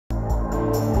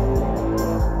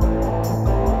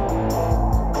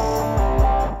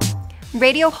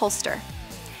Radio holster.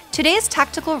 Today's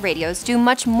tactical radios do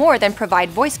much more than provide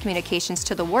voice communications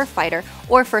to the warfighter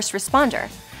or first responder.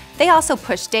 They also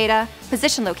push data,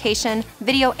 position location,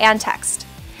 video, and text.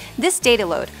 This data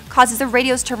load causes the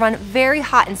radios to run very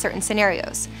hot in certain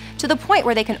scenarios, to the point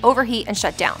where they can overheat and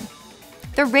shut down.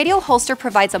 The radio holster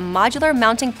provides a modular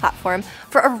mounting platform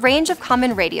for a range of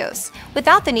common radios,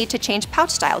 without the need to change pouch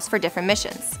styles for different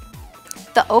missions.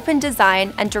 The open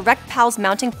design and direct PALS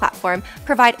mounting platform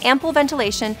provide ample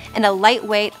ventilation and a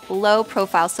lightweight,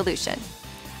 low-profile solution.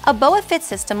 A BOA Fit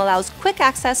system allows quick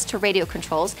access to radio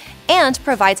controls and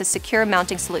provides a secure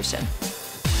mounting solution.